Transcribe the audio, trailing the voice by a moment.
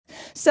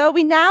So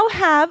we now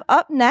have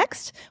up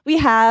next, we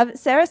have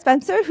Sarah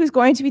Spencer, who's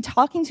going to be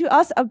talking to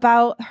us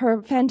about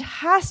her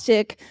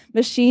fantastic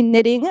machine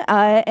knitting.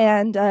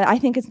 And I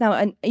think it's now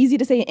an easy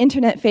to say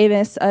internet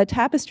famous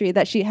tapestry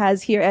that she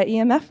has here at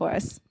EMF for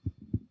us.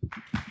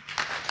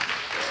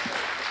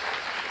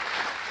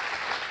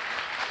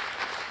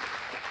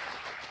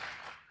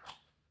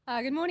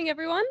 Good morning,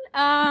 everyone.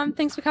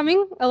 Thanks for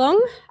coming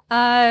along.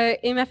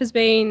 EMF has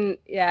been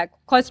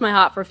close to my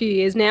heart for a few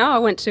years now. I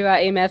went to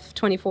EMF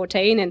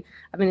 2014 and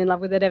I've been in love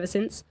with it ever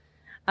since.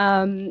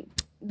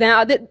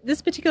 Now,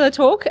 this particular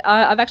talk,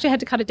 I've actually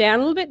had to cut it down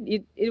a little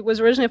bit. It was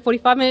originally a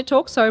 45-minute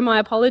talk, so my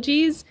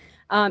apologies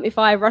if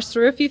I rush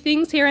through a few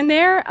things here and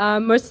there.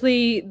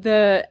 Mostly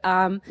the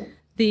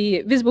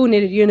Visible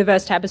Knitted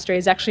Universe tapestry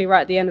is actually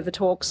right at the end of the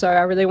talk, so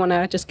I really want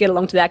to just get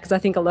along to that because I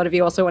think a lot of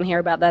you also want to hear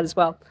about that as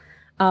well.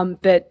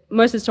 But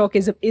most of this talk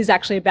is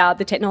actually about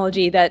the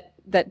technology that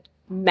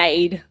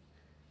made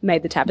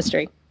the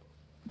tapestry.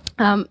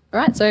 All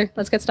right, so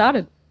let's get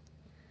started.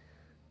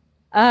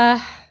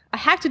 I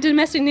hacked a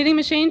domestic knitting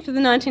machine for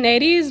the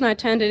 1980s and I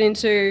turned it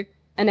into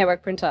a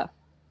network printer.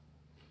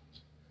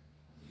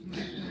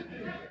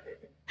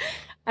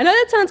 I know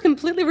that sounds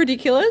completely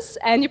ridiculous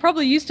and you're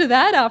probably used to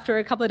that after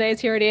a couple of days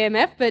here at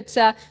EMF, but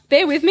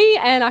bear with me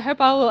and I hope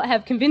I will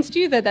have convinced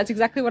you that that's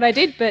exactly what I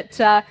did, but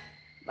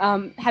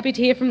happy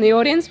to hear from the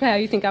audience how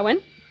you think I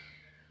went.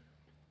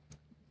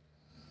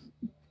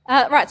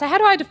 Right, so how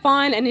do I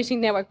define a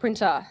knitting network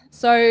printer?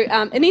 So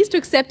it needs to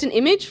accept an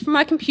image from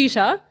my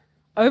computer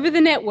over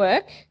the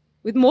network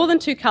with more than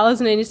 2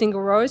 colours in any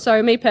single row.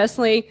 So me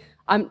personally,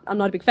 I'm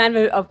not a big fan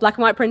of black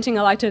and white printing.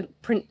 I like to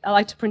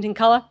print in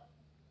colour.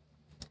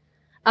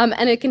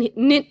 And it can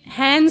knit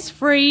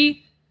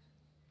hands-free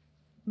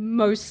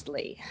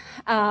mostly.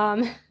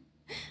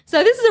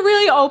 So this is a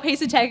really old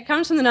piece of tech. It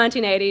comes from the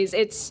 1980s.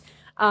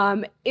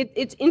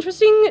 It's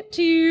interesting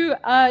to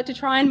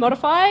try and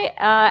modify,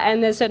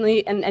 and there's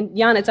certainly and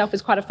yarn itself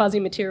is quite a fuzzy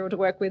material to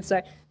work with,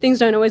 so things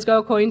don't always go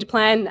according to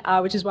plan,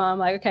 which is why I'm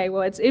like, okay,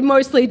 well, it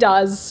mostly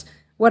does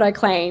what I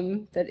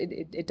claim that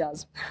it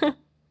does.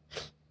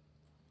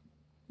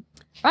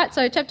 Right,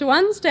 so chapter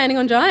 1, standing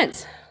on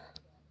giants.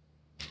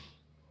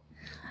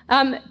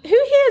 Who here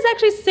has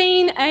actually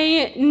seen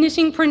a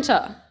knitting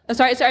printer?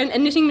 Sorry, a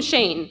knitting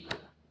machine?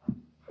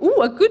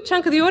 Ooh, a good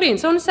chunk of the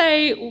audience. I want to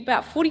say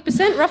about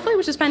 40% roughly,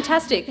 which is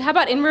fantastic. How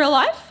about in real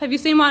life? Have you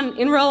seen one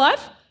in real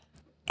life?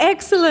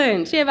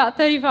 Excellent. Yeah, about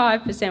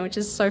 35%, which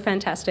is so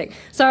fantastic.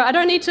 So I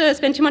don't need to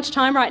spend too much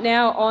time right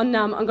now on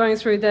going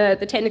through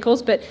the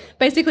technicals, but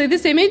basically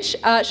this image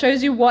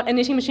shows you what a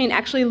knitting machine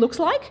actually looks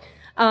like.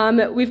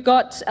 We've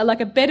got like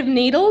a bed of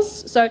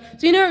needles. So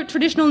you know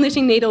traditional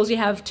knitting needles, you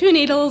have 2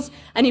 needles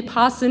and you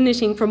pass the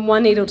knitting from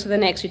one needle to the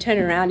next. You turn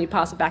it around, you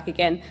pass it back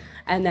again,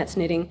 and that's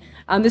knitting.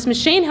 This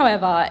machine,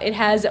 however, it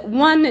has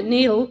 1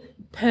 needle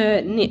per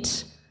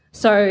knit.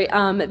 So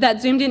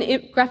that zoomed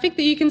in graphic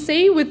that you can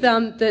see with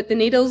the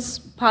needles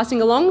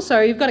passing along.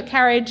 So you've got a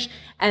carriage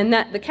and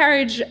the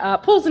carriage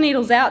pulls the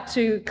needles out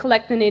to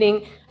collect the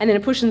knitting and then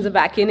it pushes them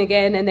back in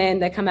again and then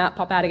they come out,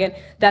 pop out again.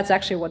 That's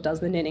actually what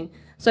does the knitting.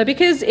 So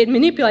because it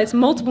manipulates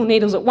multiple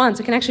needles at once,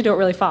 it can actually do it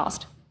really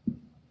fast.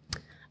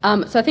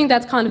 So I think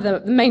that's kind of the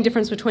main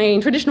difference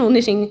between traditional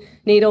knitting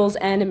needles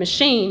and a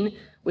machine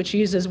which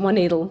uses 1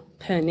 needle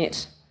per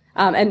knit.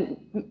 And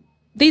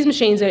these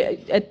machines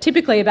are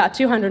typically about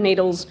 200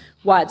 needles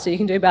wide, so you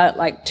can do about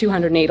like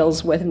 200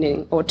 needles worth of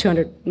knitting, or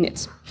 200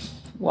 knits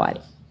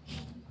wide.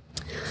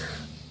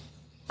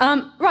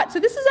 Right, so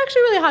this is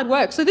actually really hard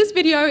work. So this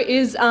video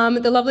is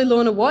the lovely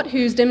Lorna Watt,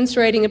 who's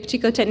demonstrating a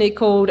particular technique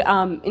called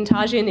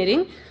intarsia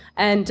knitting,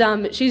 and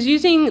she's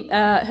using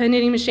her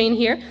knitting machine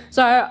here.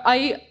 So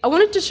I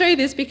wanted to show you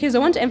this because I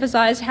want to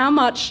emphasise how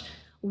much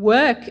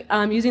work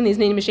using these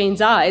knitting machines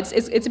are. It's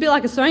a bit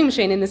like a sewing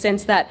machine in the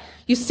sense that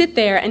you sit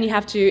there and you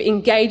have to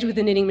engage with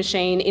the knitting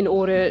machine in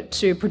order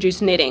to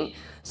produce knitting.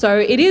 So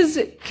it is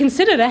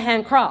considered a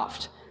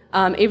handcraft,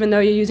 even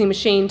though you're using a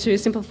machine to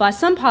simplify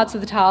some parts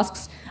of the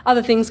tasks.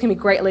 Other things can be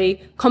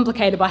greatly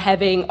complicated by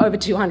having over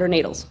 200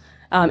 needles.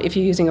 If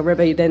you're using a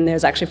ribby, then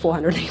there's actually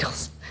 400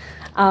 needles.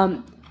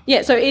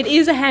 Yeah, so it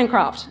is a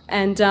handcraft,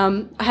 and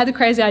I had the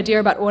crazy idea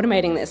about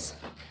automating this,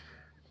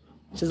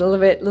 which is a little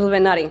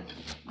bit nutty.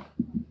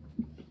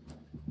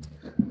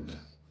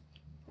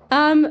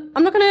 I'm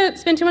not going to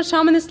spend too much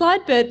time on this slide,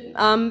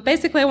 but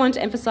basically I wanted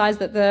to emphasise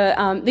that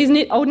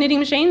these old knitting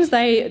machines,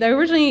 they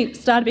originally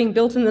started being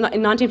built in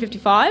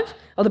 1955,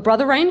 or the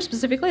Brother range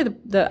specifically,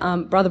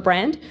 the Brother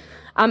brand,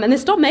 and they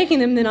stopped making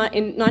them in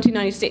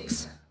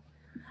 1996.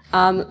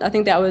 I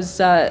think that was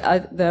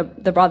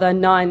the Brother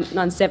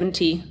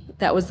 970.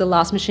 That was the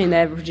last machine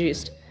they ever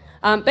produced.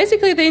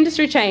 Basically, the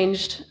industry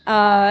changed,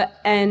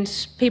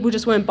 and people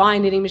just weren't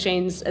buying knitting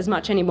machines as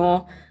much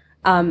anymore.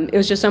 It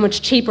was just so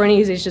much cheaper and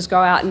easier to just go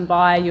out and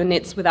buy your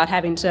knits without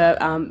having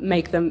to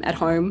make them at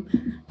home.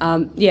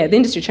 Yeah, the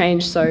industry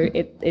changed, so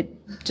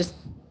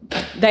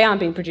they aren't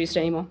being produced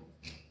anymore.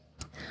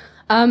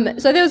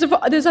 So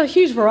there's a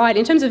huge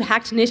variety. In terms of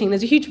hacked knitting,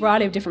 there's a huge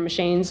variety of different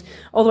machines,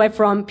 all the way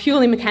from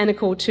purely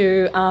mechanical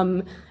to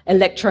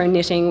electro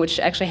knitting, which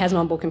actually has an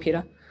onboard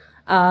computer.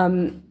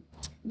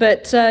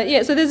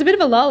 Yeah, so there's a bit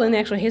of a lull in the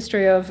actual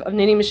history of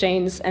knitting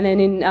machines, and then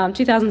in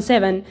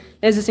 2007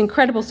 there's this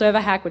incredible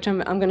server hack, which I'm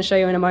going to show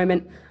you in a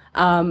moment,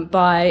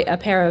 by a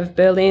pair of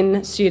Berlin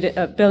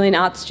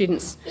art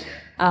students.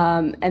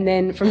 And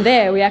then from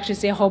there we actually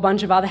see a whole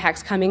bunch of other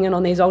hacks coming in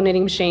on these old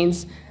knitting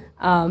machines,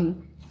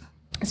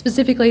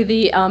 specifically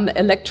the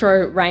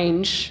electro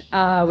range.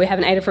 We have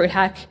an Adafruit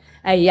hack,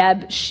 a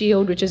YAB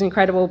shield, which is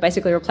incredible,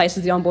 basically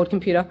replaces the onboard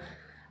computer.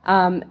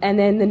 And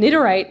then the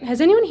Knitterate. Has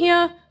anyone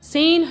here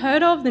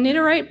heard of the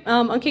Knitterate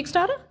on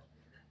Kickstarter?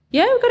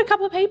 Yeah, we've got a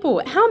couple of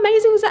people. How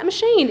amazing is that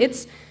machine?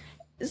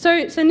 So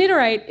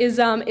Knitterate is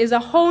a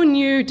whole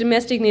new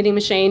domestic knitting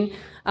machine,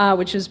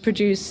 which was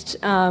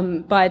produced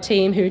by a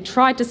team who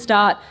tried to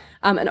start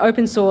an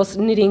open source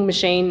knitting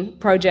machine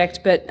project,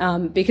 but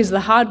because the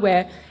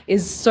hardware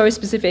is so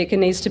specific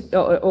and needs to,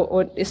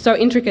 or is so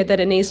intricate that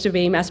it needs to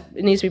be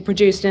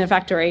produced in a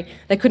factory,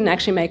 they couldn't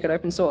actually make it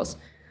open source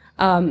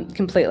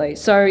completely.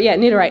 So yeah,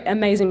 Knitterate,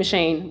 amazing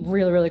machine,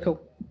 really, really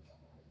cool.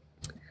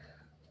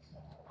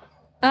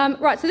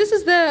 Right, so this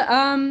is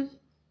the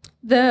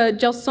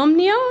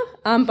Gelsomnia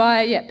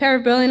by a pair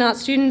of Berlin art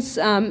students,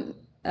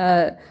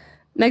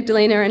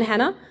 Magdalena and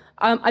Hannah.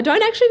 I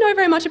don't actually know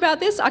very much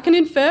about this. I can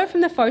infer from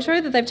the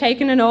photo that they've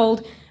taken an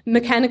old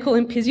mechanical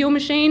impisial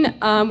machine,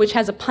 which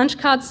has a punch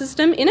card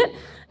system in it,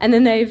 and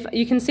then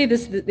you can see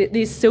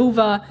these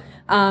silver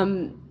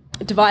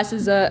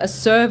devices are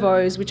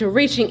servos which are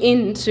reaching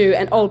into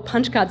an old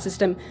punch card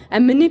system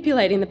and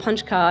manipulating the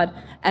punch card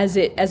as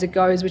it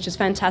goes, which is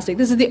fantastic.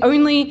 This is the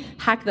only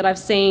hack that I've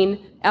seen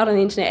out on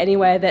the internet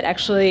anywhere that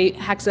actually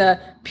hacks a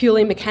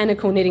purely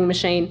mechanical knitting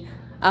machine.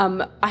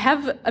 I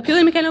have a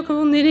purely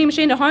mechanical knitting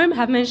machine at home,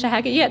 haven't managed to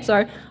hack it yet,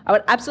 so I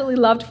would absolutely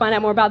love to find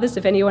out more about this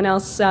if anyone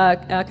else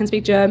can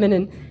speak German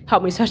and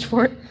help me search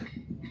for it.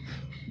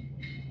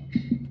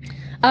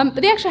 But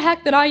the actual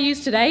hack that I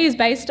use today is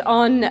based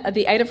on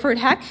the Adafruit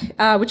hack,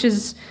 which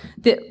is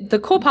the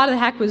core part of the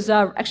hack was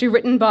actually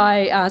written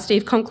by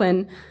Steve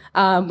Conklin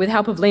with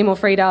help of Lee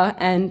Morfrieda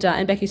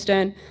and Becky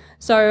Stern.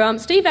 So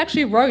Steve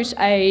actually wrote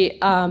a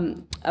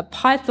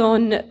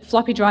Python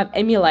floppy drive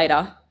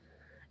emulator.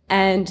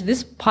 And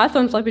this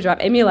Python floppy drive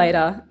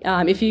emulator,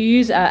 if you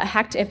use a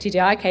hacked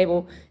FTDI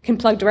cable, can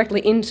plug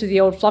directly into the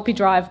old floppy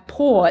drive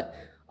port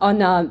on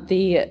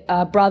the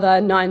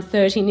Brother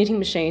 930 knitting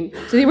machine.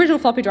 So the original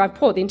floppy drive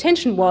port, the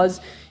intention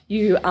was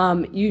you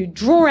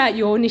draw out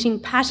your knitting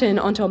pattern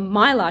onto a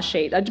mylar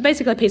sheet,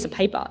 basically a piece of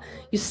paper.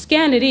 You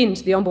scan it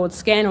into the onboard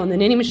scanner on the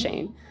knitting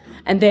machine,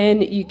 and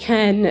then you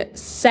can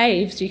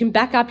save, so you can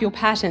back up your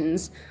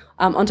patterns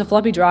onto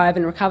floppy drive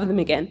and recover them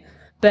again.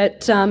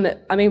 But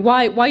I mean,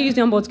 why use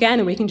the onboard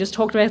scanner? We can just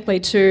talk directly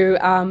to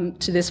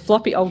this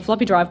old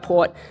floppy drive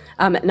port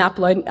and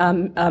upload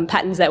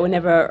patterns that were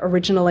never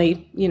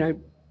originally,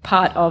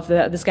 part of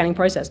the scanning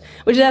process,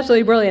 which is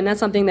absolutely brilliant. That's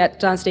something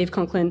that Steve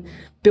Conklin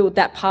built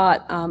that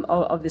part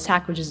of this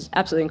hack, which is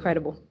absolutely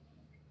incredible.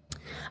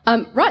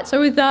 Right, so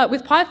with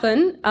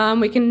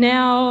Python, we can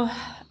now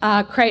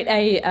create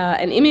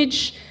an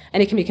image,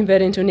 and it can be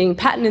converted into a knitting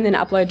pattern and then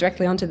upload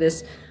directly onto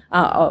this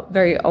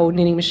very old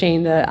knitting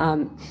machine,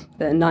 the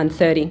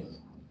 930.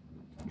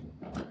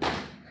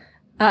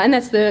 And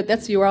that's the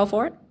URL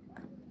for it.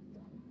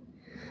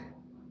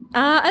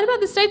 At about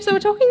this stage, so we're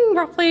talking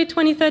roughly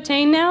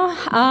 2013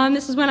 now.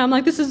 This is when I'm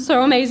like, this is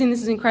so amazing,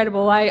 this is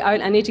incredible,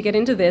 I need to get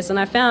into this. And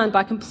I found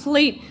by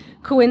complete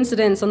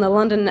coincidence on the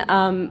London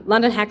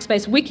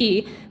Hackspace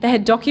wiki, they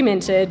had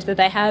documented that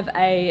they have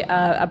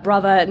a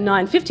Brother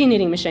 950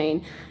 knitting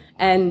machine.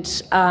 And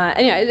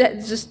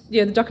it's just,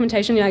 the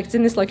documentation, it's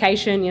in this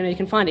location, you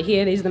can find it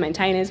here, these are the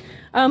maintainers.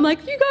 I'm like,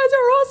 you guys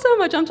are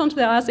awesome. I jumped onto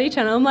the RC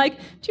channel. I'm like,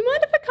 do you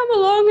mind if I come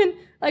along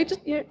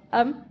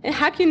and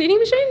hack your knitting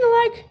machine?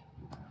 They're like,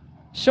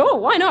 sure,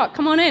 why not?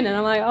 Come on in. And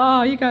I'm like,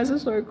 oh, you guys are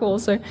so cool.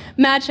 So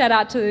mad shout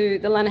out to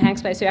the London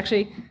Hackspace who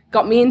actually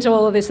got me into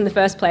all of this in the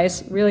first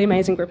place. Really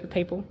amazing group of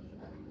people.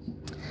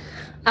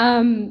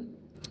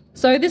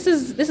 So this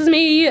is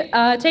me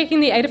taking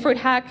the Adafruit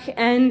hack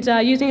and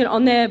using it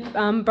on their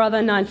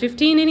Brother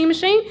 950 knitting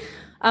machine.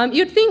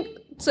 You'd think,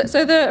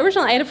 so the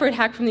original Adafruit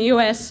hack from the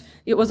US,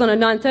 it was on a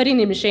 930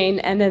 knitting machine,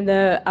 and then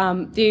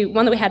the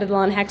one that we had at the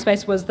London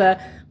Hackspace was the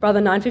Brother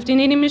 950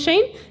 knitting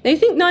machine. Now you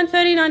think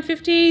 930,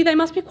 950, they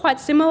must be quite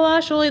similar.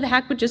 Surely the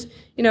hack would just,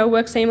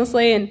 work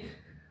seamlessly, and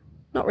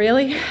not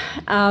really.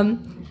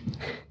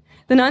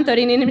 The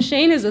 930 knitting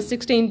machine is a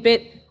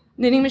 16-bit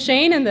knitting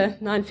machine, and the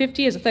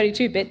 950 is a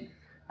 32-bit.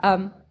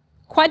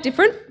 Quite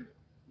different.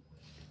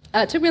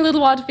 It took me a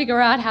little while to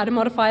figure out how to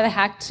modify the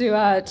hack to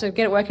get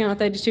it working on a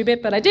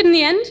 32-bit, but I did in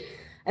the end.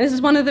 And this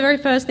is one of the very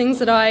first things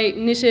that I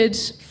knitted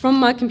from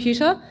my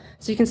computer.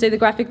 So you can see the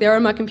graphic there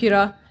on my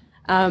computer.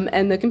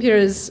 And the computer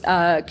is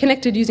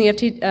connected using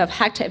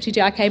hacked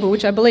FTDI cable,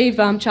 which I believe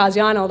Charles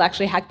Yarnold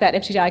actually hacked that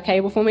FTDI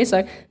cable for me.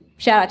 So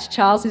shout out to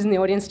Charles, who's in the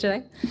audience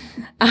today.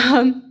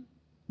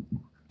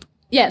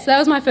 Yeah, so that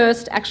was my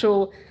first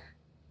actual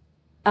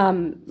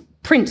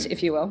print,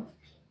 if you will.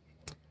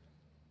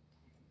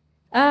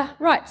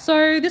 Right,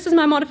 so this is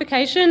my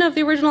modification of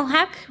the original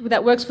hack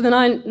that works for the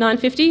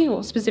 950,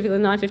 or specifically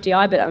the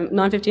 950i, but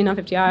 950 and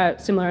 950i are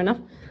similar enough.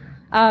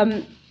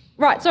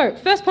 Right, so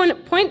first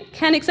point,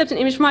 can accept an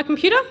image from my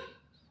computer.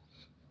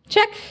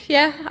 Check,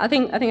 yeah, I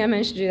think I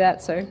managed to do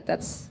that, so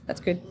that's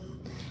good.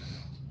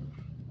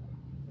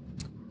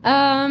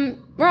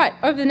 Right,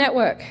 over the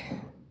network.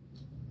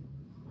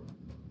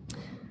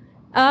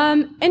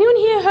 Anyone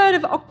here heard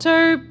of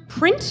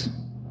Octoprint?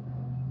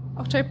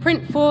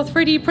 Octoprint for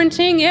 3D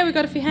printing. Yeah, we've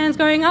got a few hands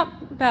going up,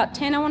 about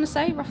 10 I want to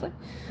say, roughly.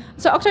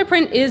 So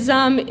Octoprint is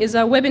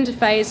a web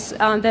interface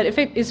that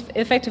is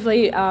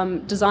effectively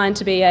designed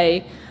to be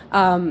an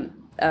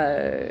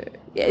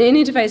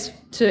interface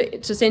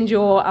to send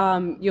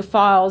your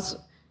files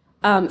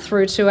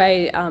through to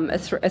a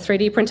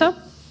 3D printer.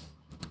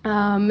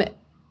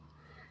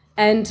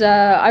 And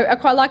I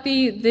quite like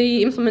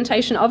the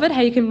implementation of it,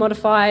 how you can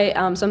modify,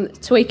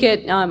 tweak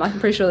it. I'm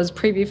pretty sure there's a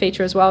preview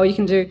feature as well. You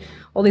can do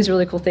all these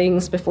really cool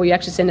things before you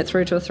actually send it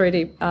through to a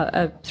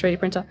 3D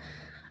printer.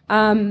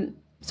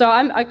 So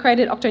I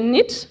created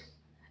OctoKnit.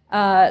 So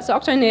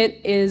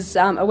OctoKnit is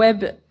a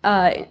web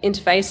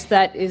interface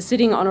that is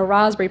sitting on a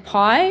Raspberry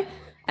Pi,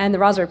 and the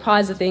Raspberry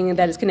Pi is the thing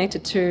that is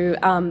connected to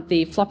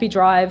the floppy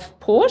drive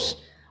port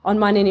on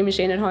my knitting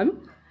machine at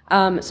home.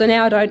 So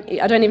now I don't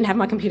even have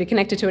my computer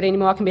connected to it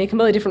anymore. I can be in a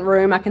completely different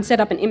room. I can set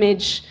up an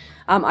image.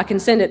 I can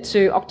send it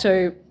to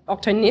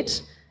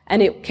OctoKnit,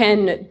 and it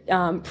can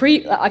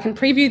I can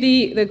preview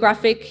the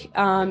graphic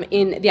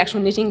in the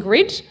actual knitting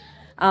grid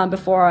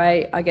before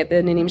I get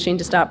the knitting machine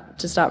to start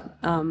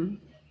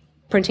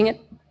printing it.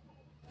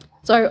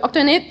 So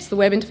OctoKnit is the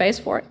web interface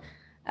for it,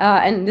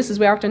 and this is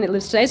where OctoKnit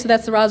lives today. So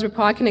that's the Raspberry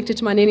Pi connected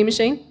to my knitting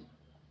machine.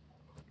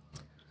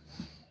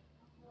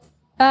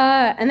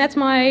 And that's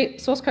my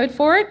source code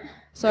for it.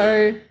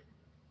 So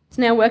it's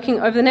now working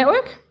over the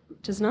network,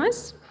 which is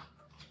nice.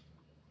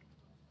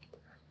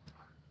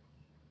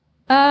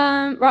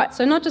 Right,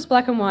 so not just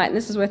black and white, and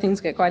this is where things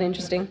get quite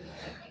interesting.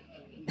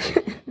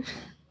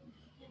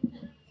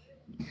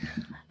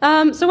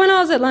 So when I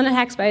was at London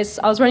Hackspace,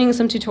 I was running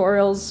some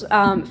tutorials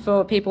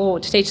for people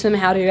to teach them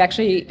how to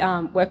actually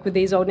work with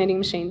these old knitting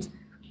machines.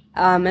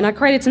 And I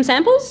created some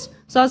samples.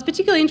 So I was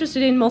particularly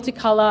interested in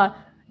multicolour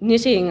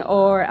knitting,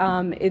 or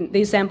in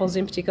these samples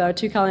in particular,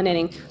 two-colour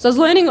knitting. So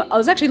I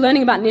was actually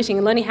learning about knitting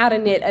and learning how to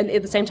knit, and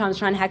at the same time I was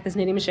trying to hack this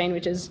knitting machine,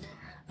 which is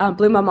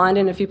blew my mind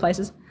in a few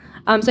places.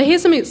 So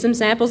here's some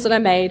samples that I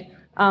made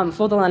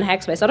for the London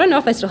Hackspace. I don't know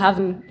if they still have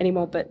them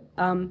anymore, but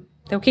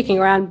they were kicking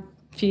around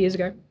a few years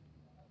ago.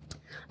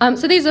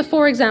 So these are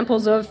 4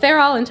 examples of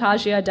ferrule,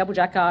 intarsia, double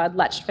jacquard,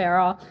 latched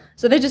ferrule.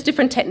 So they're just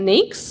different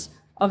techniques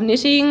of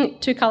knitting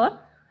two-colour.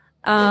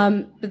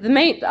 But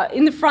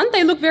in the front,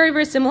 they look very,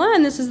 very similar,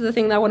 and this is the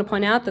thing that I want to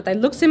point out, that they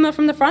look similar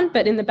from the front,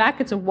 but in the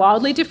back, it's a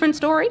wildly different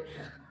story.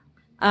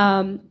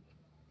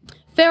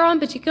 Ferrule in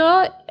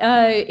particular,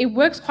 it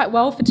works quite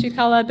well for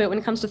two-colour, but when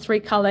it comes to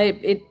three-colour,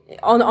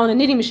 on a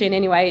knitting machine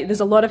anyway, there's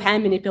a lot of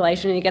hand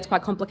manipulation and it gets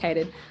quite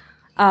complicated.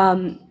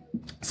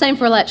 Same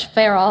for a latched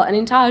ferrule, and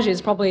intarsia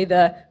is probably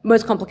the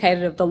most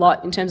complicated of the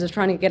lot in terms of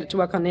trying to get it to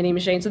work on a knitting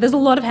machine. So there's a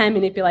lot of hand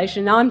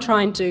manipulation. Now I'm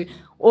trying to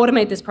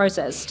automate this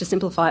process to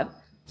simplify it.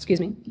 Excuse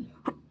me.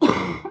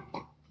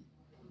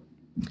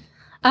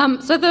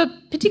 So the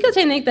particular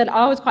technique that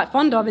I was quite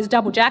fond of is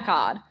double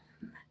jacquard.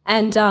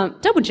 And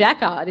double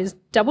jacquard is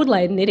double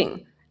layered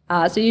knitting.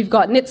 So you've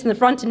got knits in the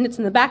front and knits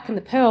in the back, and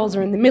the purls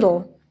are in the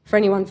middle, for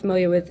anyone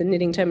familiar with the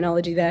knitting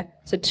terminology there.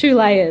 So 2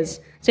 layers.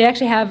 So you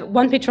actually have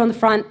one picture on the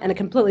front and a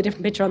completely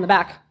different picture on the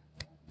back,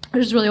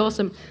 which is really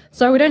awesome.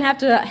 So we don't have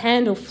to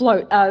hand or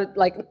float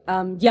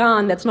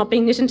yarn that's not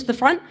being knit into the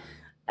front.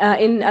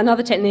 In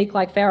another technique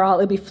like ferrule,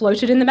 it'll be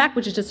floated in the back,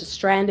 which is just a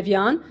strand of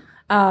yarn,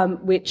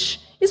 which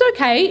is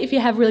okay if you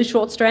have really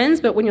short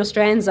strands, but when your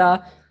strands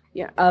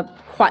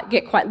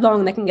get quite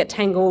long, they can get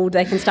tangled,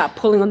 they can start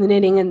pulling on the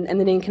knitting, and the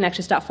knitting can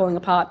actually start falling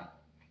apart,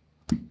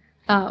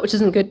 which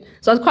isn't good.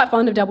 So I was quite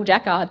fond of double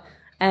jacquard,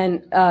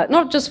 and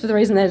not just for the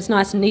reason that it's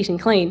nice and neat and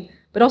clean,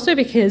 but also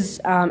because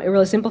it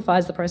really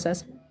simplifies the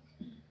process.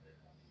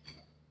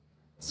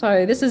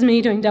 So this is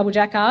me doing double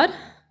jacquard.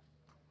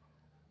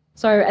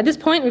 So at this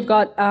point, we've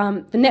got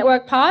the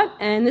network part,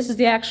 and this is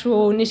the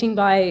actual knitting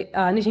by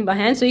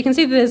hand. So you can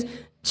see that there's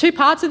 2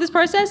 parts of this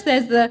process.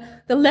 There's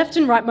the left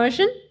and right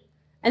motion,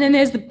 and then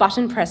there's the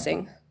button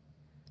pressing.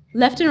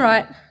 Left and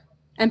right,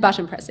 and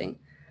button pressing.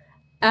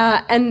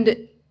 Compared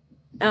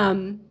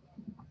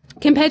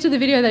to the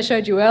video they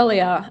showed you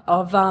earlier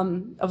of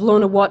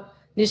Lorna Watt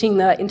knitting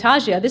the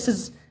intarsia, this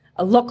is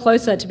a lot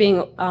closer to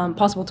being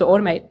possible to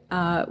automate,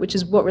 which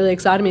is what really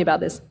excited me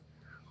about this.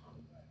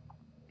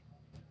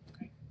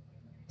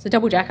 So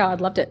double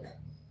jacquard, loved it.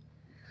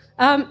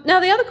 Now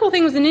the other cool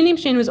thing was the knitting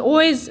machine was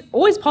always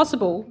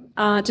possible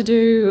to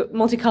do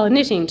multicolour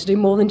knitting, to do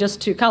more than just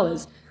 2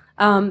 colours.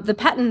 The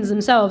patterns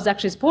themselves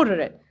actually supported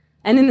it.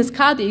 And in this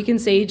card that you can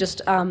see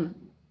just on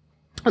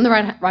the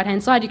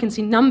right-hand side, you can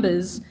see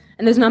numbers,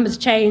 and those numbers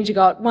change. You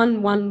got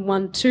 1, 1,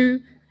 1,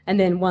 2, and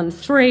then 1,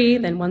 3,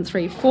 then 1,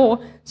 3, 4.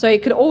 So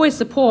it could always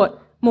support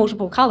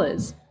multiple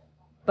colours.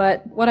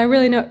 But what I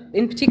really know,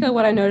 in particular,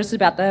 what I noticed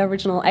about the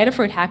original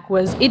Adafruit hack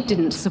was it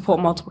didn't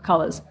support multiple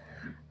colors.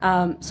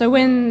 So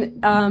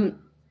when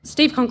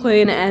Steve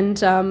Conklin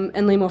and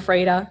Lee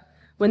Morfreda,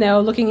 when they were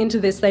looking into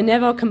this, they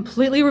never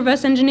completely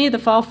reverse engineered the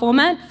file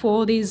format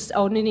for these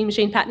old knitting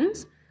machine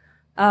patterns.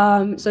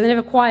 So they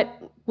never quite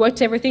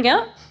worked everything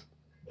out.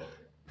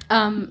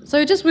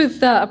 So just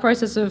with a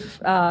process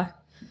of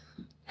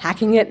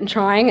hacking it and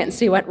trying it and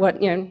see what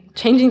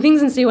changing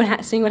things and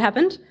seeing what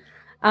happened.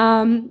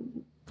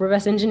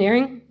 Reverse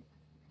engineering.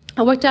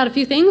 I worked out a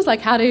few things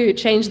like how to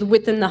change the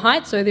width and the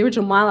height. So the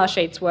original Mylar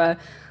sheets were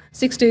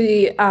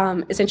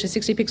essentially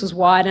 60 pixels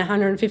wide and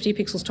 150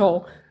 pixels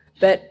tall.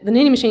 But the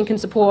knitting machine can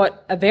support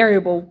a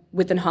variable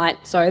width and height.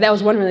 So that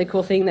was one really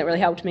cool thing that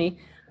really helped me.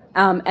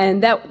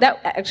 And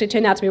that actually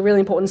turned out to be a really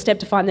important step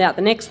to find out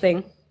the next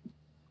thing,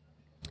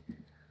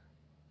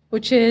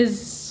 which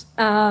is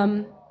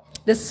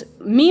this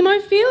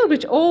MIMO field,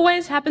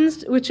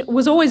 which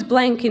was always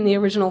blank in the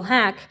original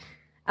hack.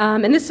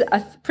 And this,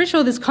 I'm pretty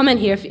sure this comment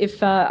here,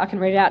 if I can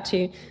read it out to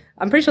you,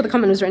 I'm pretty sure the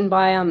comment was written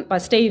by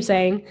Steve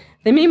saying,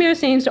 "The MIMO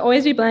seems to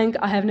always be blank,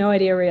 I have no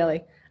idea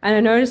really." And I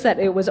noticed that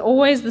it was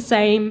always the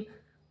same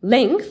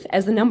length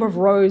as the number of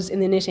rows in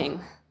the knitting.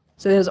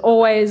 So there's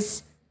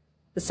always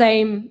the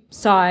same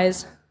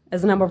size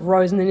as the number of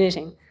rows in the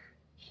knitting.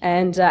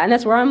 And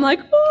that's where I'm like,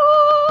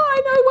 oh,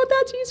 I know what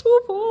that's useful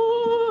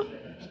for.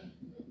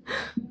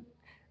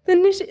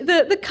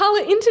 The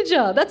colour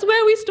integer, that's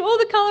where we store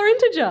the colour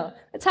integer.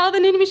 That's how the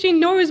knitting machine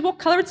knows what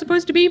colour it's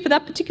supposed to be for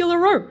that particular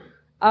row.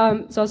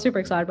 So I was super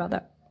excited about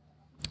that.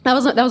 That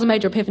was a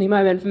major epiphany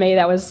moment for me.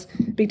 That was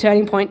a big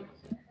turning point.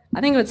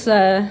 I think it's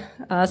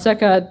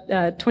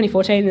circa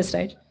 2014 this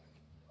stage.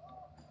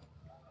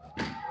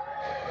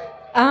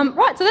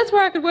 Right, so that's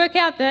where I could work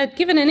out that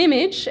given an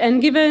image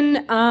and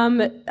given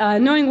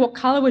knowing what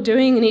colour we're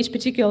doing in each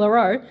particular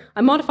row,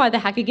 I modified the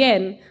hack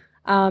again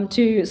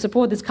to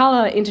support this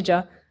colour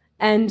integer.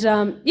 And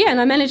and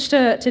I managed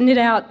to knit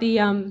out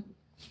the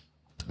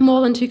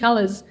more than two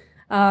colours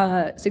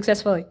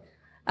successfully.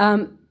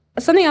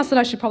 Something else that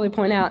I should probably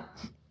point out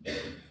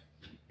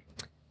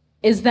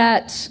is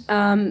that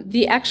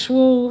the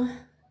actual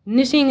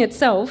knitting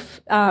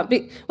itself,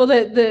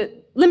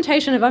 the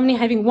limitation of only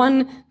having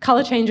one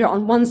colour changer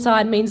on one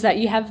side means that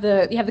you have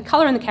the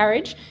colour in the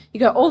carriage, you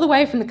go all the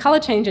way from the colour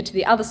changer to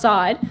the other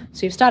side,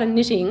 so you've started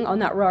knitting on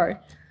that row,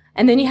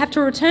 and then you have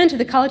to return to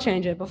the colour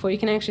changer before you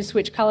can actually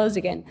switch colours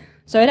again.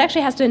 So it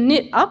actually has to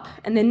knit up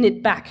and then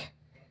knit back,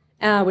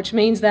 which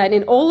means that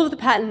in all of the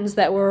patterns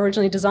that were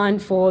originally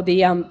designed for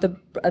the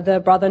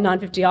Brother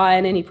 950i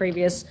and any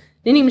previous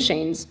knitting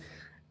machines,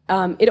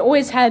 it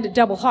always had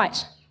double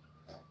height.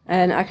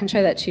 And I can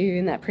show that to you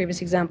in that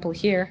previous example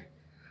here.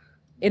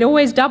 It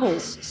always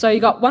doubles. So you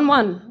got 1,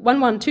 1, 1,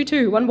 1, 2,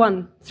 2, 1,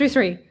 1, 3,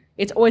 3.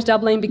 It's always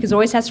doubling because it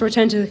always has to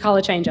return to the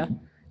colour changer.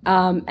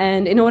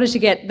 And in order to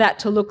get that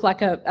to look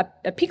like a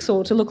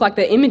pixel, to look like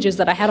the images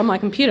that I had on my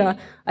computer,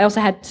 I also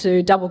had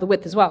to double the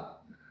width as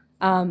well.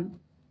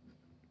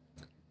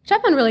 Which I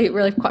found really,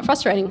 really quite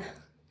frustrating.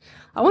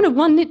 I wanted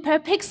 1 knit per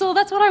pixel,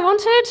 that's what I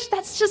wanted.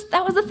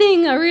 That was the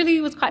thing I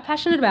really was quite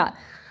passionate about.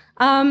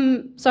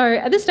 So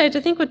at this stage,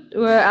 I think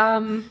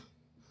we're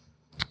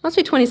must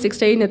be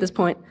 2016 at this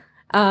point.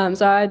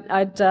 So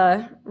I'd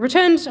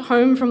returned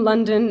home from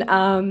London.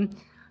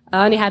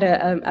 I only had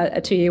a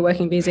 2-year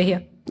working visa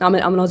here. I'm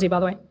an Aussie, by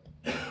the way.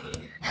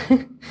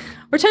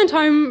 Returned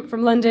home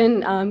from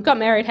London, got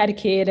married, had a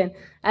kid,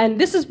 and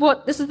this is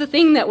the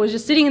thing that was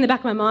just sitting in the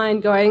back of my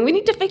mind, going, we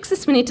need to fix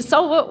this, we need to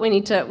solve it, we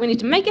need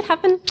to make it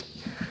happen.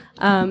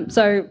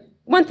 So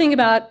one thing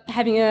about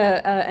having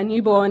a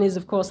newborn is,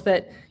 of course,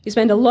 that you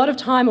spend a lot of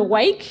time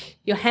awake,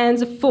 your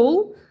hands are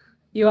full,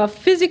 you are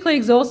physically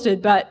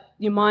exhausted, but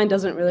your mind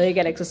doesn't really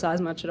get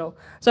exercised much at all.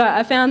 So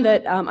I found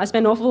that I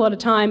spent an awful lot of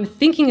time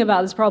thinking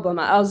about this problem.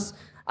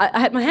 I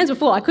had my hands were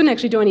full. I couldn't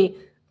actually do any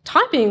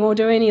typing or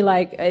do any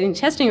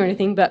testing or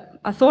anything, but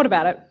I thought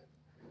about it.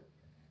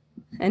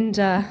 And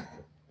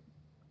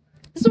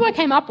this is what I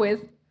came up with: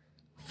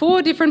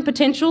 4 different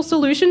potential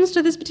solutions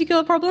to this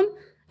particular problem.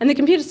 And the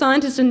computer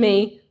scientist and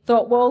me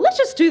thought, well, let's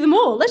just do them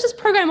all. Let's just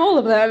program all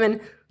of them and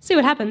see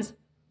what happens.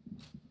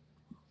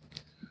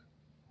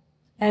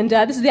 And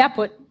this is the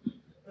output.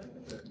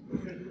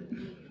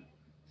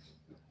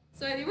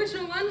 So the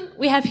original one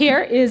we have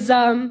here is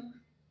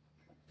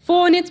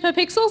 4 nits per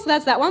pixel, so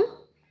that's that one.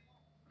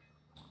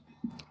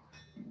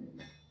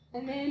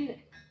 And then,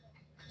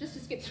 just to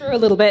skip through a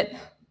little bit,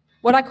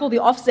 what I call the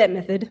offset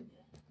method.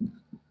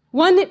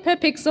 1 nit per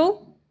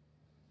pixel,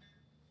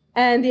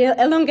 and the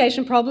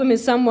elongation problem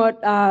is somewhat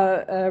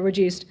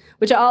reduced,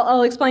 which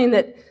I'll explain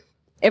that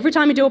every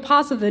time you do a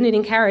pass of the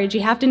knitting carriage,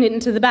 you have to knit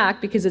into the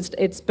back because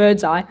it's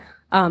bird's eye.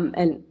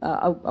 And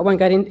I won't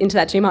go into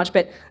that too much,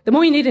 but the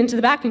more you knit into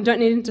the back and don't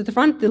knit into the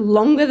front, the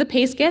longer the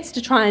piece gets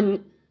to try and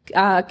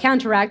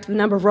counteract the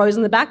number of rows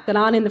in the back that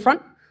aren't in the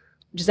front,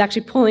 which is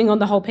actually pulling on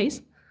the whole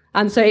piece.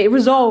 So it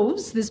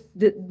resolves this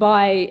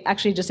by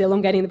actually just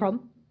elongating the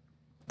problem,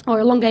 or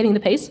elongating the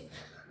piece.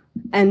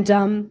 And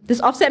this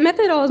offset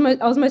method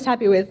I was most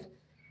happy with.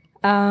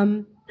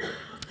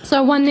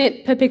 So 1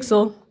 nit per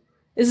pixel.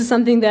 This is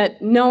something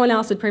that no one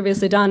else had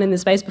previously done in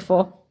this space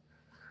before,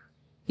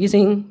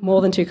 using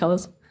more than 2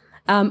 colors.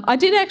 I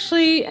did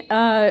actually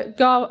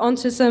go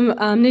onto some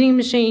knitting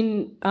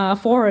machine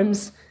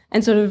forums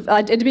and sort of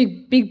I did a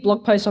big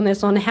blog post on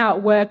this, on how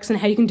it works and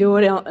how you can do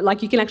it.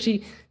 Like, you can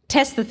actually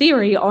test the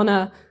theory on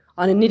a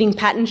knitting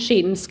pattern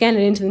sheet and scan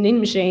it into the knitting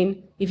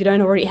machine. If you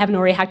haven't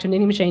already hacked a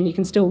knitting machine, you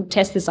can still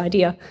test this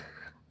idea.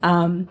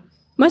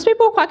 Most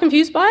people are quite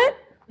confused by it.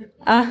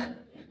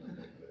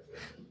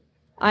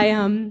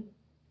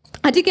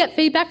 I did get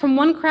feedback from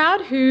one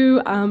crowd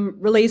who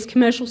released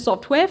commercial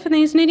software for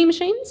these knitting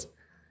machines,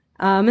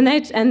 and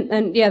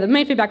the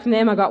main feedback from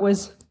them I got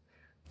was,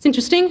 it's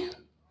interesting.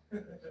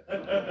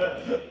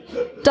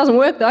 Doesn't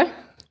work though.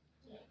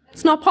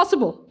 It's not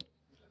possible.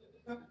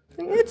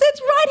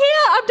 It's right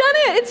here. I've done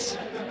it. It's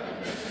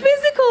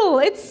physical.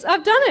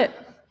 I've done it.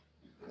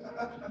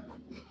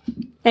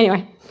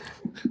 Anyway.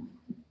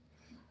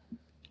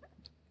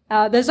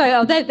 There's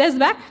the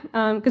back,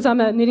 because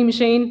I'm a knitting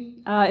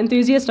machine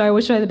enthusiast. I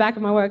always show the back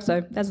of my work,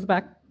 so that's the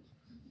back.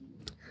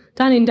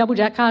 Done in double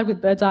jacquard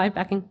with bird's eye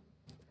backing.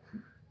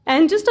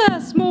 And just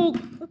a small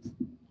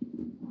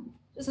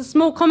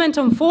comment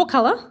on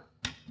 4-color.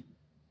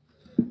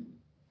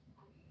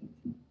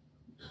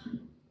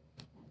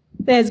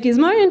 There's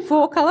Gizmo in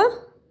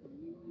 4-color.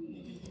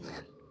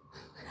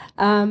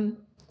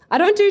 I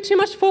don't do too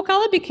much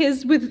 4-color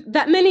because with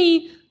that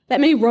many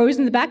rows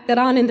in the back that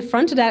aren't in the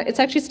front, it's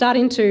actually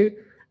starting to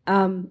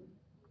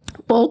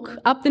bulk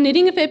up the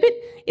knitting a fair bit.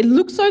 It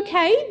looks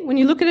okay when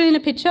you look at it in a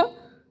picture,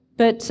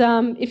 but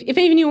if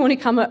even you want to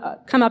come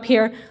up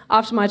here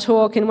after my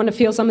talk and want to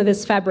feel some of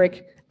this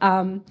fabric,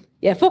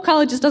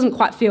 4-color just doesn't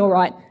quite feel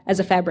right as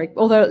a fabric,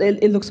 although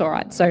it looks all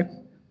right. So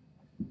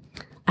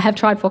I have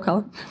tried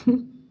 4-color.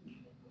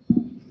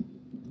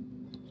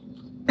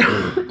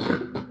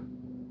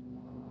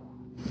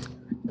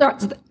 All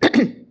right,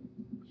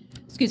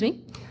 excuse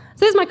me. So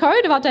there's my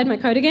code. I've updated my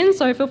code again,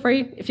 so feel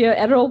free, if you're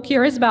at all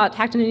curious about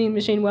hacked and knitting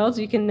machine worlds,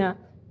 you can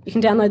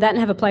download that and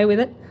have a play with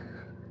it.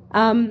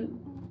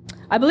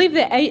 I believe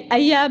the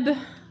AYAB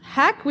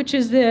hack, which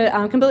is the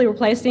completely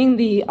replacing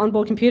the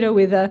onboard computer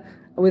with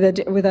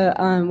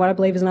what I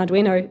believe is an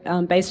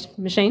Arduino based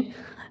machine.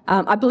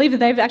 I believe that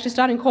they've actually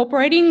started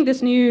incorporating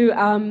this new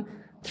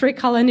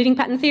 3-color knitting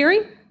pattern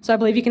theory. So I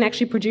believe you can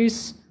actually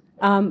produce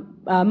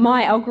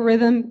my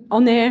algorithm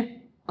on their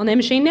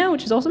machine now,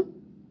 which is awesome.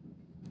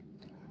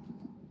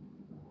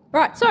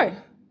 Right, so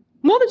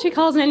more than 2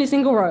 colors in any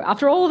single row.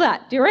 After all of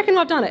that, do you reckon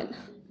I've done it?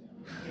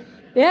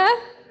 Yeah?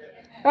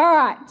 All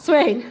right,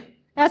 sweet.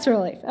 That's a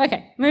relief.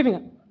 Okay, moving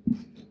on.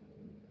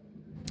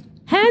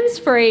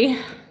 Hands-free,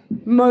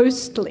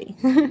 mostly.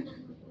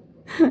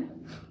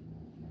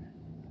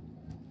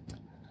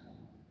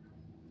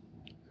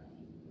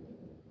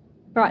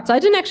 Right, so I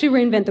didn't actually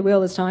reinvent the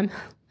wheel this time.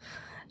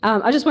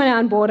 I just went out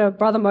and bought a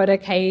Brother Motor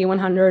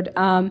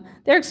KE100.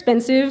 They're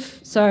expensive,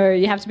 so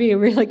you have to be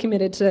really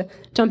committed to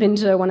jump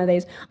into one of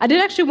these. I did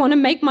actually want to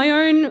make my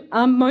own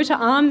motor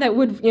arm that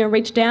would,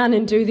 reach down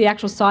and do the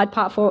actual side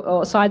part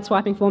or side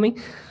swiping for me.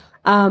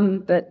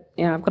 But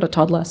I've got a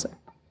toddler, so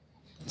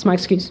it's my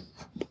excuse.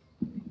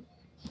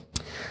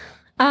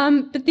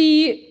 But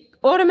the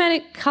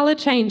automatic color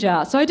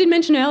changer. So I did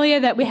mention earlier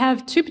that we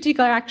have 2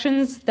 particular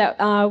actions that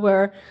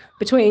were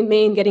between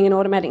me and getting an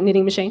automatic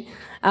knitting machine.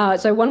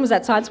 So one was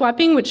that side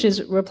swiping, which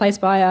is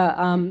replaced by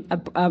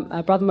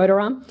a Brother Motor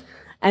arm.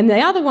 And the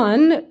other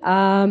one,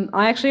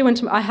 I have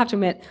to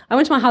admit, I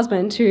went to my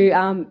husband,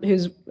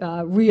 who's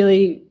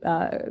really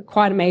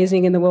quite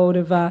amazing in the world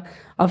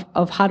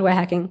of hardware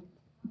hacking.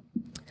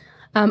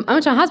 I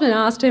went to my husband and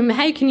asked him,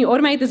 hey, can you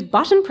automate this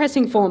button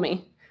pressing for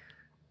me?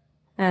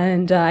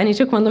 And he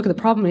took one look at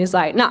the problem and he's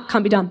like, nah,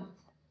 can't be done.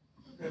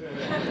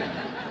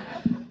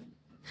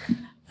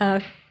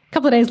 A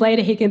couple of days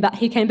later, he came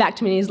back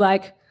to me and he's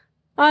like,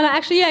 oh, no,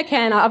 actually, yeah, I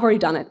can. I've already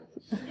done it.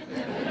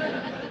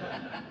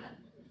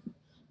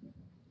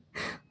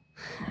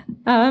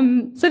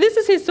 So this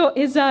is his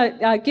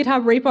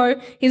GitHub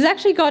repo. He's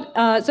actually got,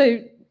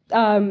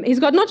 he's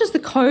got not just the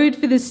code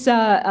for this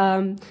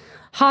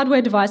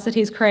hardware device that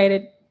he's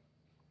created,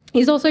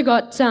 he's also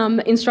got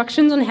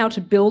instructions on how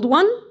to build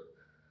one,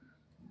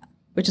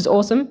 which is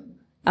awesome.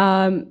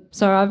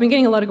 So I've been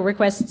getting a lot of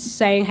requests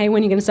saying, hey,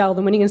 when are you going to sell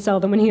them? When are you going to sell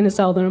them? When are you going to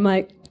sell them? I'm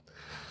like,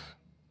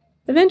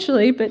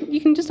 eventually, but you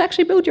can just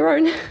actually build your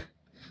own.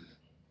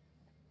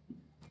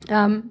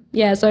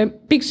 So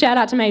big shout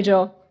out to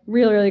Major.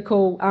 Really, really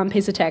cool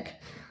piece of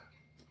tech.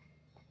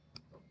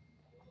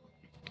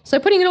 So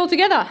putting it all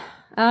together,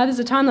 this is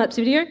a time-lapse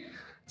video.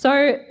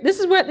 So this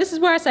is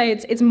where I say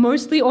it's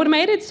mostly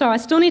automated, so I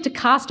still need to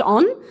cast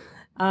on.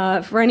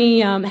 For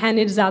any hand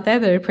knitters out there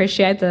that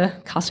appreciate the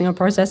casting on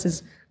process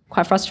is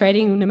quite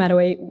frustrating, no matter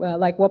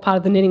what part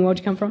of the knitting world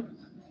you come from.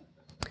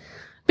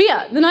 But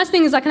yeah, the nice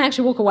thing is I can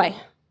actually walk away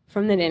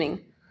from the knitting,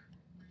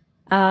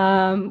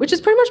 which is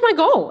pretty much my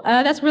goal.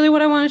 That's really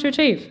what I wanted to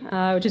achieve,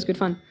 which is good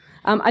fun.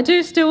 I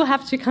do still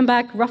have to come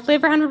back roughly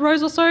every 100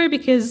 rows or so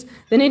because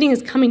the knitting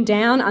is coming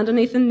down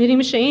underneath the knitting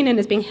machine and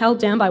it's being held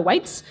down by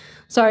weights.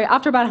 So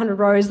after about 100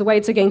 rows, the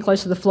weights are getting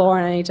close to the floor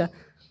and I need to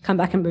come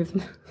back and move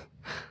them.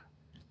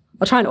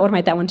 I'll try and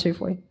automate that one too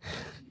for you.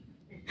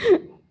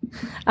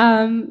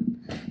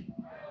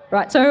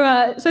 Right,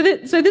 so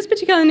this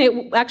particular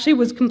knit actually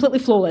was completely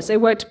flawless.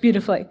 It worked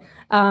beautifully.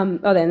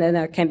 Then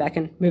I came back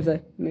and moved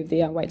the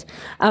weights.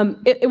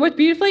 It worked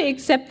beautifully,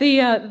 except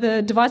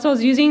the device I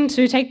was using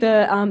to take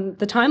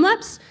the time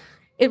lapse,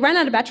 it ran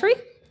out of battery.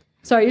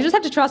 So you just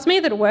have to trust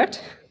me that it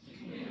worked.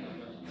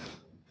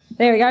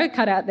 There we go,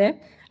 cut out there.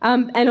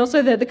 And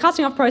also the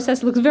casting off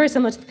process looks very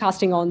similar to the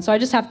casting on. So I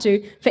just have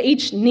to, for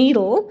each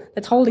needle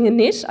that's holding a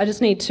knit, I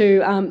just need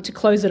to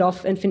close it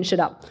off and finish it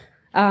up.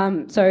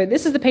 So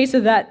this is the piece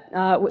of that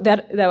I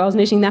was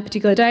knitting that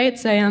particular day.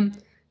 It's a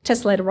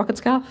tessellated rocket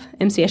scarf,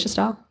 MC Escher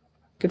style.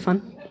 Good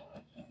fun.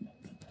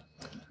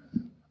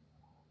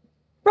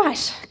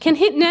 Right, can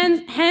hit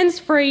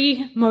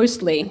hands-free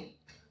mostly.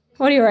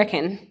 What do you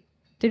reckon?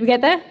 Did we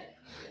get there?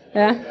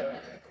 Yeah?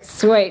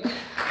 Sweet.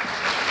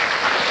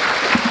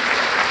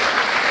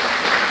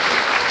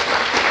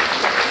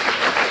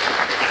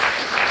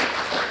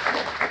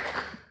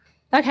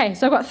 Okay,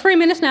 so I've got 3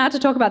 minutes now to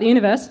talk about the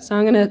universe, so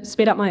I'm going to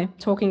speed up my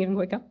talking even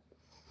quicker.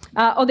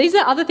 These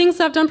are other things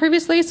that I've done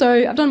previously, so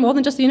I've done more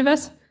than just the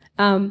universe.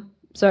 Feel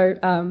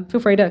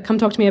free to come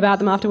talk to me about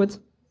them afterwards.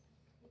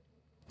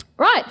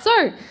 Right,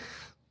 so,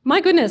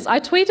 my goodness, I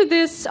tweeted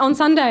this on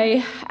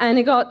Sunday, and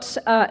it got,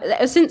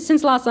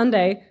 since last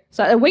Sunday,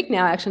 so a week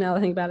now actually, now that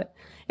I think about it,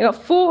 it got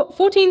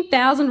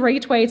 14,000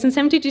 retweets and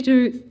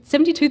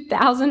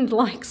 72,000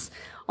 likes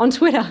on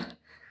Twitter.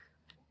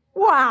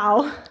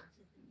 Wow.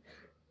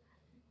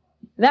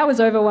 That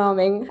was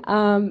overwhelming.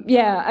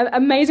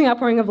 Amazing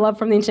outpouring of love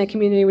from the internet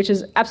community, which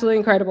is absolutely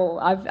incredible.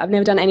 I've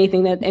never done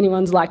anything that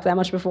anyone's liked that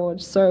much before.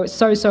 So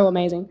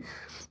amazing.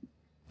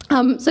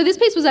 So this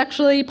piece was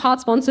actually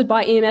part sponsored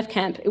by EMF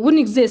Camp. It wouldn't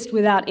exist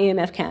without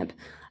EMF Camp.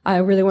 I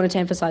really wanted to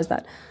emphasize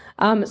that.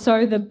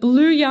 So the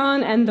blue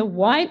yarn and the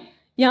white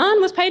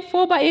yarn was paid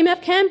for by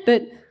EMF Camp,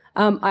 but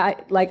I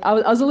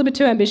was a little bit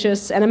too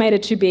ambitious and I made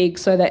it too big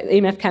so that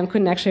EMF Camp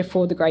couldn't actually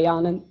afford the grey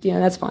yarn, and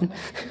that's fine.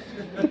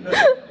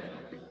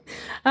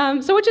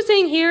 So what you're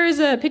seeing here is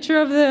a picture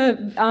of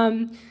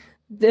the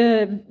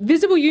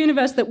visible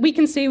universe that we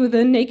can see with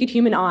the naked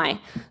human eye.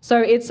 So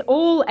it's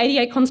all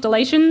 88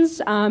 constellations.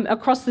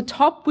 Across the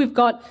top, we've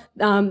got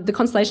the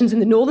constellations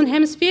in the northern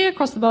hemisphere.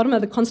 Across the bottom are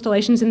the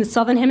constellations in the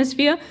southern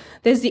hemisphere.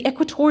 There's the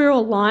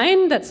equatorial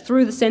line that's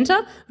through the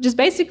centre, which is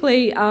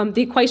basically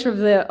the equator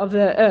of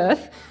the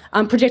Earth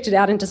projected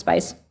out into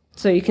space.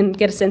 So you can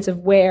get a sense of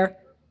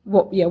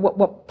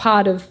what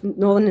part of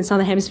northern and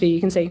southern hemisphere you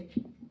can see.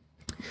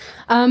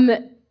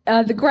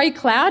 The grey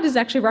cloud is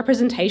actually a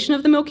representation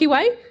of the Milky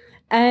Way,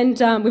 and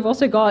we've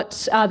also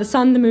got the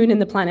sun, the moon,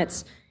 and the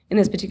planets in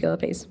this particular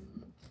piece.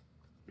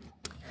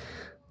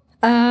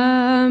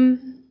 The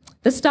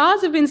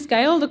stars have been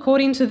scaled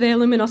according to their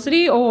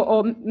luminosity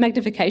or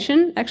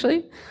magnification,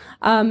 actually.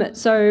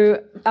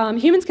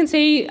 Humans can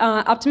see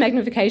up to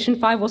magnification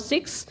 5 or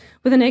 6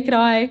 with the naked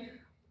eye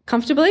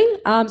comfortably.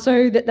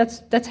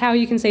 That's how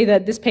you can see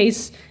that this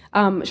piece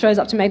shows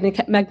up to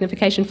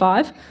magnification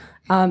 5.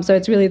 So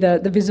it's really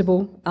the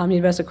visible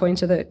universe according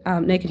to the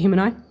naked human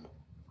eye.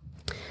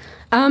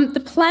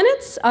 The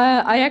planets,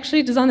 I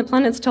actually designed the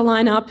planets to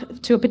line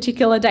up to a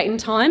particular date and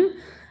time,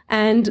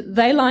 and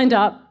they lined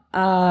up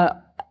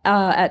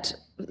at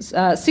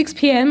 6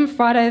 p.m.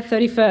 Friday the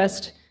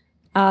 31st,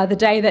 the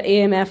day that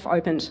EMF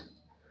opened.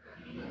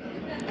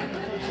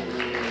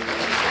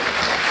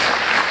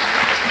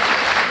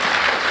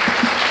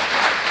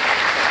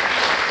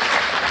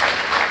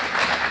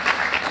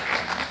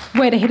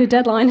 Way to hit a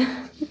deadline.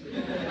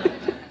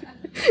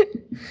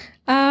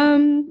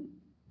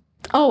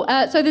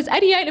 So there's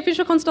 88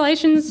 official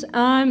constellations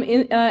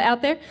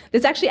out there.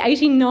 There's actually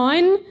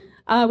 89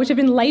 which have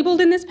been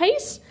labelled in this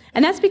piece,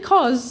 and that's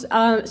because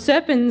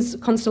Serpens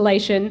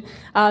constellation,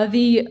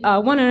 the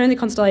one and only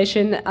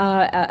constellation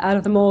out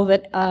of them all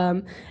that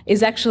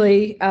is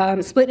actually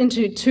split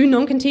into 2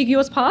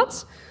 non-contiguous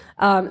parts.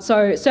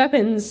 So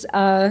Serpens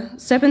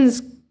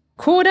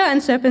Cauda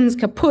and Serpens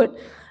Caput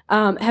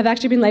have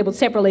actually been labelled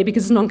separately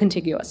because it's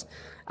non-contiguous.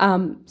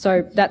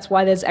 So that's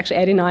why there's actually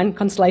 89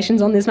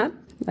 constellations on this map.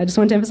 I just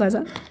want to emphasise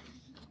that.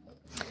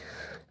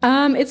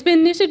 It's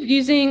been knitted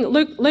using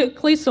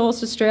locally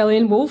sourced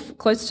Australian wool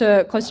close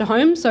to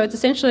home, so it's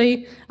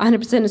essentially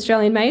 100%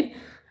 Australian made.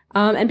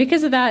 And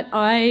because of that,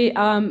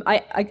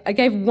 I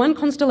gave one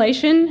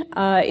constellation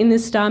in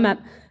this star map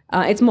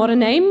its modern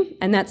name,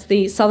 and that's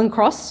the Southern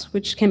Cross,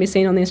 which can be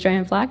seen on the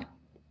Australian flag.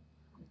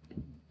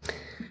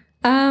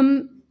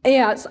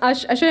 I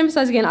should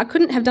emphasise again, I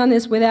couldn't have done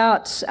this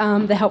without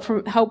the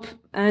help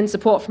and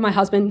support from my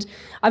husband.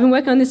 I've been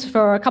working on this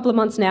for a couple of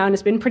months now, and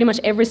it's been pretty much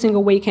every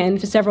single weekend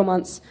for several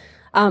months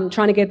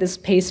trying to get this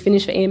piece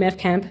finished for EMF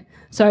Camp.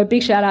 So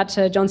big shout out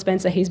to John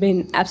Spencer, he's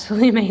been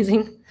absolutely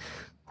amazing.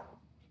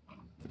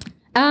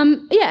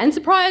 And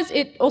surprise,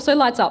 it also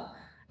lights up.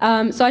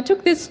 So I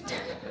took this,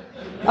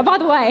 oh, by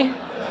the way,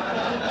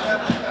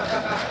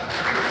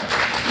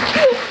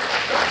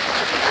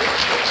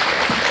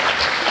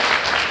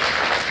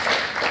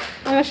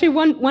 I'm actually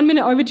one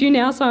minute overdue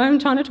now, so I'm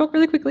trying to talk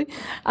really quickly.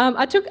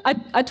 I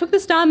took the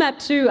star map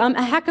to a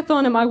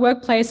hackathon at my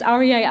workplace,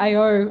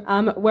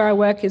 REAIO, where I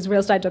work is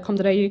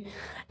realestate.com.au.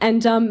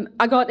 And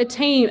I got a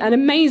team, an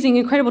amazing,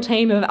 incredible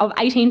team of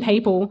 18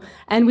 people,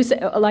 and we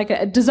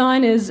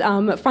designers,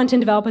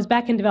 front-end developers,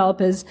 back-end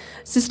developers,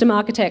 system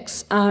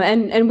architects,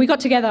 and we got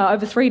together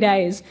over 3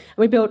 days. And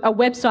we built a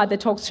website that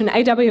talks to an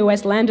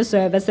AWS Lambda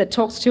service, that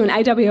talks to an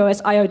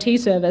AWS IoT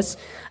service,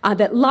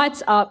 that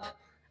lights up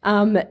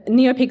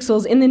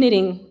NeoPixels in the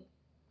knitting,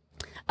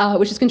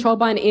 which is controlled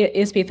by an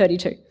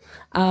ESP32.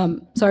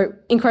 So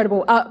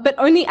incredible. But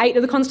only 8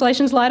 of the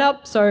constellations light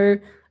up, so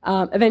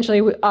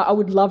eventually I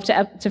would love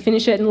to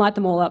finish it and light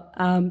them all up.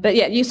 But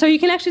yeah, so you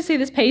can actually see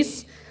this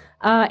piece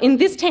in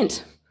this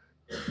tent.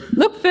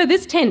 Look for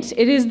this tent.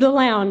 It is the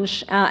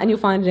lounge, and you'll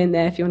find it in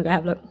there if you want to go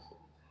have a look.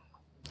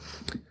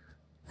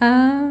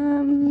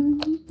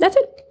 That's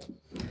it.